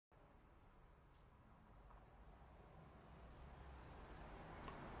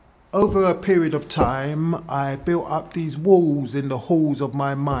Over a period of time, I built up these walls in the halls of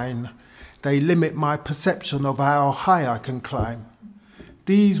my mind. They limit my perception of how high I can climb.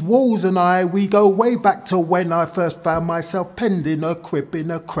 These walls and I, we go way back to when I first found myself penned in a crib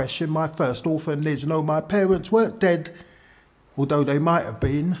in a crèche in my first orphanage. No, my parents weren't dead, although they might have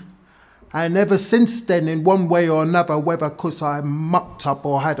been. And ever since then, in one way or another, whether 'cause I mucked up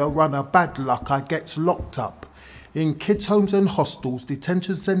or had a run of bad luck, I gets locked up. In kids' homes and hostels,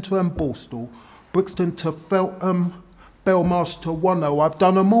 detention centre and Borstal, Brixton to Feltham, Belmarsh to Wanno, I've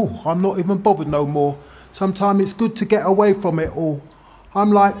done them all. I'm not even bothered no more. Sometimes it's good to get away from it all.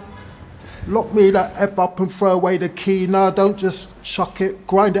 I'm like, lock me that F up and throw away the key. No, don't just chuck it,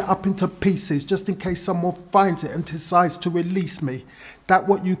 grind it up into pieces, just in case someone finds it and decides to release me. That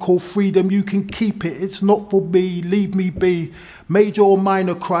what you call freedom, you can keep it. It's not for me, leave me be. Major or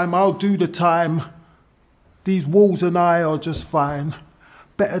minor crime, I'll do the time. These walls and I are just fine.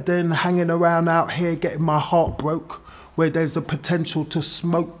 Better than hanging around out here getting my heart broke, where there's a potential to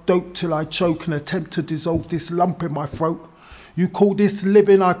smoke dope till I choke and attempt to dissolve this lump in my throat. You call this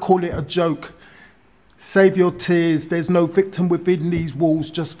living, I call it a joke. Save your tears, there's no victim within these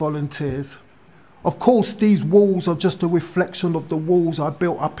walls, just volunteers. Of course, these walls are just a reflection of the walls I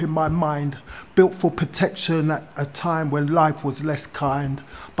built up in my mind, built for protection at a time when life was less kind.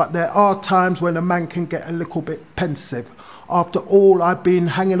 But there are times when a man can get a little bit pensive. After all, I've been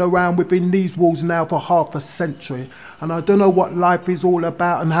hanging around within these walls now for half a century, and I don't know what life is all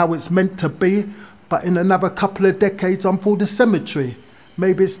about and how it's meant to be, but in another couple of decades I'm for the cemetery.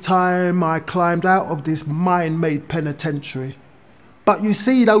 Maybe it's time I climbed out of this mind-made penitentiary. But you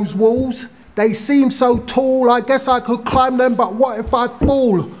see those walls? They seem so tall, I guess I could climb them, but what if I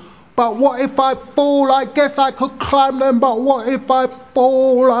fall? But what if I fall? I guess I could climb them, but what if I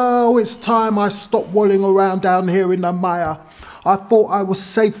fall? Oh, it's time I stopped walling around down here in the mire. I thought I was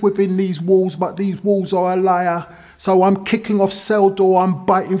safe within these walls, but these walls are a liar. So I'm kicking off cell door, I'm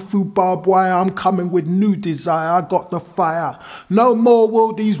biting through barbed wire, I'm coming with new desire, I got the fire. No more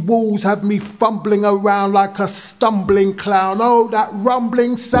will these walls have me fumbling around like a stumbling clown. Oh, that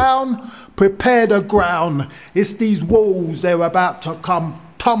rumbling sound, prepare the ground. It's these walls, they're about to come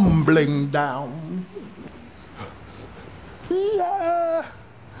tumbling down. Yeah.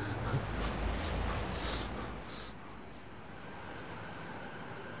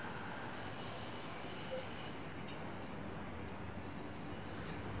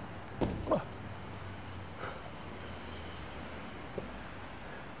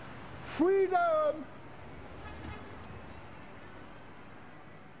 Freedom!